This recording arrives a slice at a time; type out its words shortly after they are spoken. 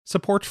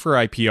Support for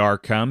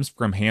IPR comes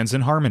from Hands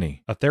in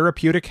Harmony, a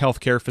therapeutic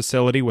healthcare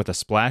facility with a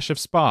splash of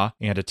spa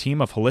and a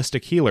team of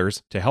holistic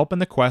healers to help in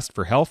the quest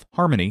for health,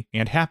 harmony,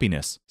 and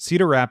happiness.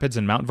 Cedar Rapids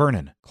and Mount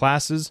Vernon.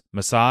 Classes,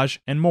 massage,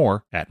 and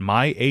more at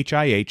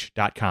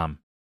myhih.com.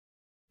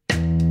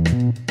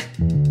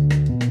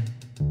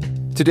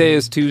 Today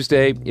is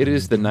Tuesday. It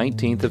is the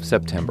 19th of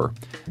September.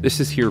 This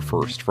is Here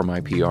First from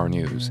IPR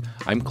News.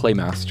 I'm Clay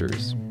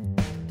Masters.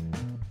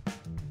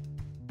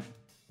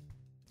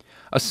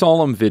 A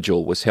solemn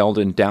vigil was held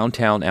in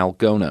downtown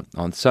Algona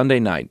on Sunday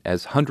night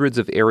as hundreds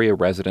of area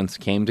residents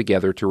came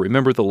together to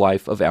remember the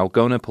life of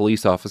Algona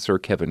police officer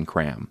Kevin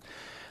Cram.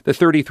 The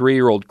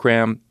 33-year-old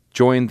Cram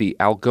joined the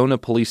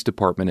Algona Police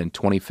Department in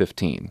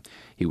 2015.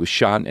 He was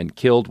shot and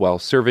killed while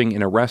serving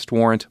an arrest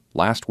warrant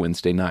last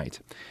Wednesday night.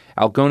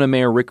 Algona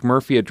Mayor Rick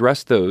Murphy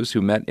addressed those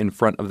who met in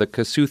front of the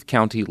Kossuth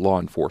County Law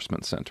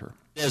Enforcement Center.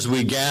 As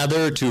we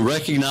gather to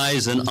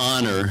recognize and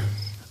honor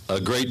a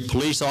great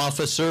police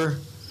officer,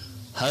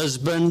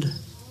 husband,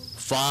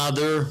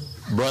 father,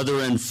 brother,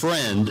 and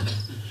friend,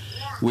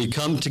 we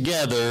come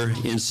together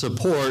in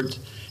support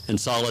and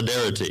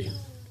solidarity.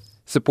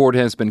 Support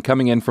has been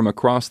coming in from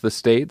across the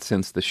state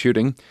since the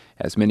shooting,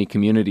 as many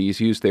communities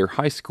used their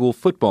high school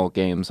football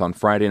games on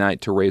Friday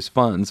night to raise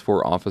funds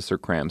for Officer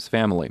Cram's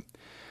family.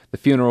 The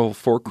funeral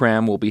for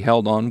Cram will be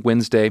held on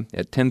Wednesday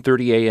at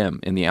 10:30 a.m.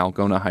 in the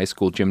Algona High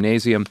School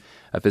Gymnasium.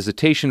 A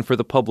visitation for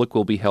the public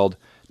will be held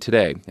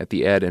today at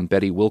the Ed and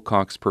Betty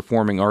Wilcox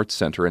Performing Arts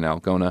Center in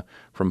Algona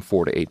from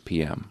 4 to 8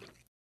 p.m.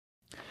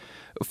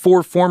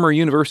 4 former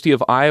University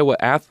of Iowa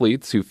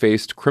athletes who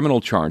faced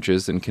criminal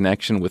charges in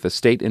connection with a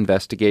state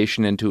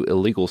investigation into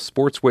illegal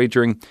sports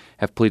wagering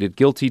have pleaded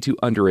guilty to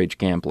underage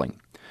gambling.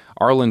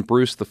 Arlen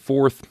Bruce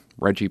IV,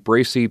 Reggie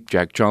Bracey,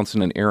 Jack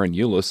Johnson, and Aaron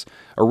Eulis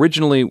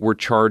originally were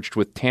charged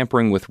with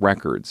tampering with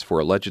records for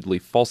allegedly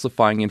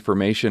falsifying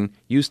information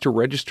used to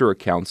register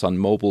accounts on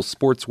mobile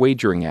sports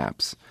wagering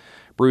apps.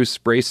 Bruce,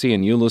 Bracey,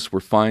 and Eulis were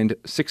fined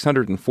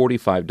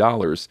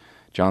 $645.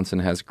 Johnson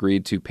has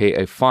agreed to pay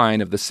a fine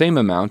of the same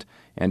amount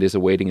and is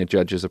awaiting a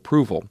judge's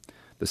approval.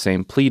 The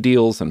same plea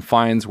deals and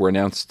fines were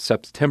announced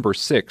September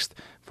 6th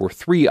for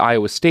 3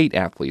 Iowa State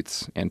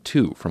athletes and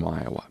 2 from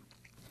Iowa.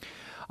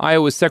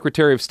 Iowa's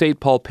Secretary of State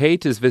Paul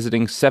Pate is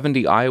visiting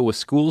 70 Iowa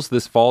schools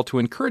this fall to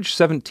encourage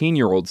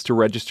 17-year-olds to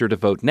register to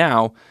vote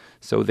now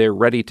so they're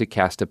ready to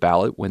cast a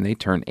ballot when they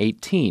turn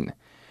 18.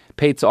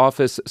 Pate's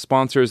office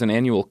sponsors an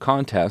annual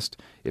contest.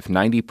 If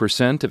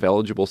 90% of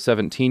eligible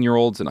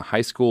 17-year-olds in a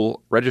high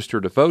school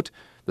register to vote,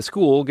 the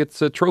school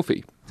gets a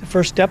trophy. The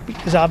first step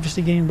is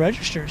obviously getting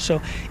registered.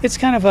 So it's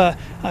kind of a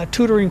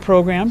tutoring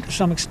program to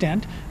some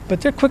extent,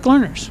 but they're quick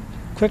learners.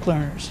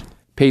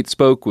 Pate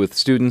spoke with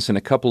students in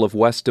a couple of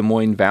West Des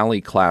Moines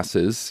Valley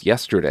classes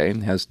yesterday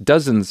and has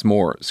dozens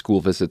more school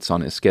visits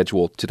on his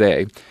schedule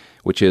today,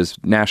 which is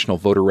National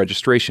Voter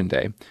Registration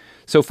Day.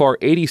 So far,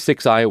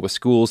 86 Iowa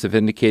schools have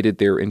indicated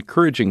they're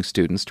encouraging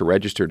students to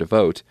register to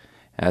vote.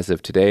 As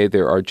of today,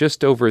 there are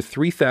just over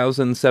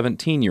 3,000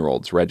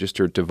 17-year-olds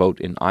registered to vote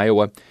in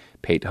Iowa.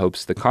 Pate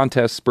hopes the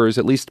contest spurs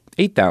at least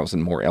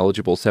 8,000 more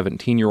eligible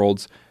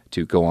 17-year-olds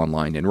to go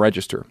online and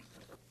register.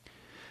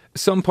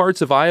 Some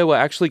parts of Iowa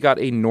actually got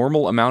a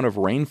normal amount of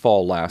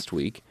rainfall last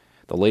week.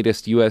 The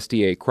latest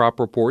USDA crop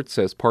report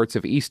says parts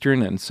of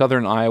eastern and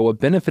southern Iowa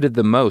benefited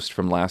the most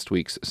from last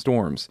week's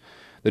storms.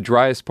 The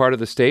driest part of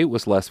the state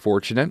was less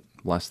fortunate.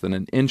 Less than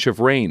an inch of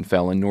rain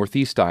fell in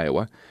northeast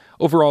Iowa.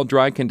 Overall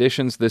dry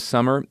conditions this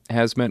summer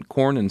has meant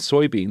corn and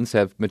soybeans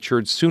have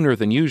matured sooner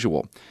than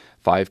usual.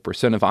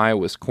 5% of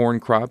Iowa's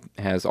corn crop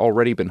has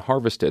already been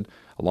harvested,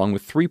 along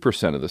with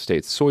 3% of the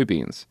state's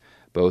soybeans.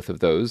 Both of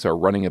those are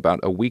running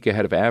about a week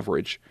ahead of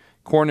average.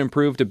 Corn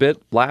improved a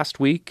bit last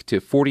week to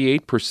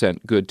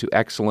 48% good to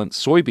excellent.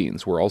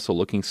 Soybeans were also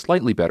looking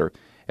slightly better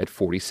at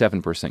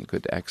 47%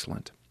 good to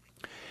excellent.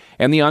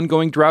 And the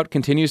ongoing drought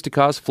continues to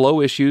cause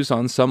flow issues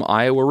on some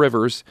Iowa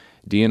rivers.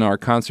 DNR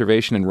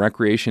Conservation and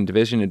Recreation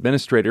Division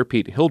Administrator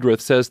Pete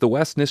Hildreth says the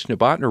West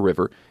Nishnabotna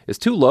River is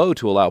too low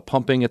to allow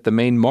pumping at the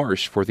main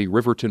marsh for the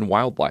Riverton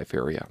Wildlife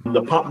Area.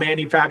 The pump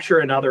manufacturer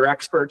and other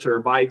experts are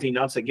advising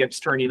us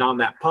against turning on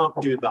that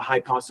pump due to the high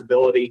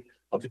possibility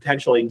of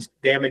potentially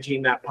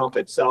damaging that pump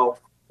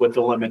itself with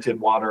the limited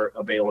water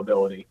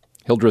availability.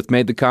 Hildreth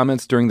made the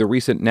comments during the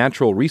recent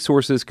Natural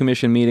Resources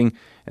Commission meeting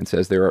and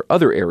says there are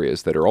other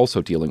areas that are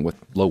also dealing with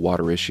low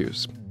water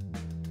issues.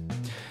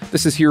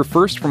 This is Here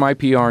First from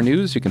IPR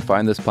News. You can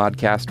find this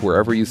podcast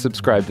wherever you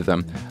subscribe to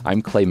them.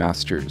 I'm Clay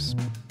Masters.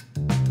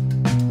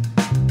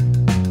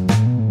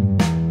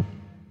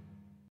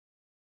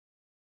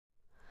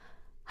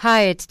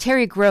 Hi, it's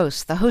Terry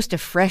Gross, the host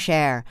of Fresh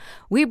Air.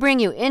 We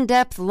bring you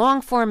in-depth,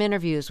 long-form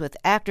interviews with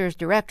actors,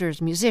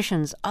 directors,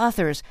 musicians,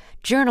 authors,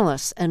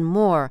 journalists, and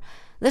more.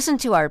 Listen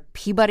to our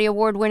Peabody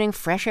Award-winning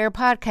Fresh Air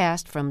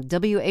podcast from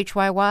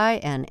WHYY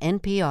and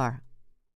NPR.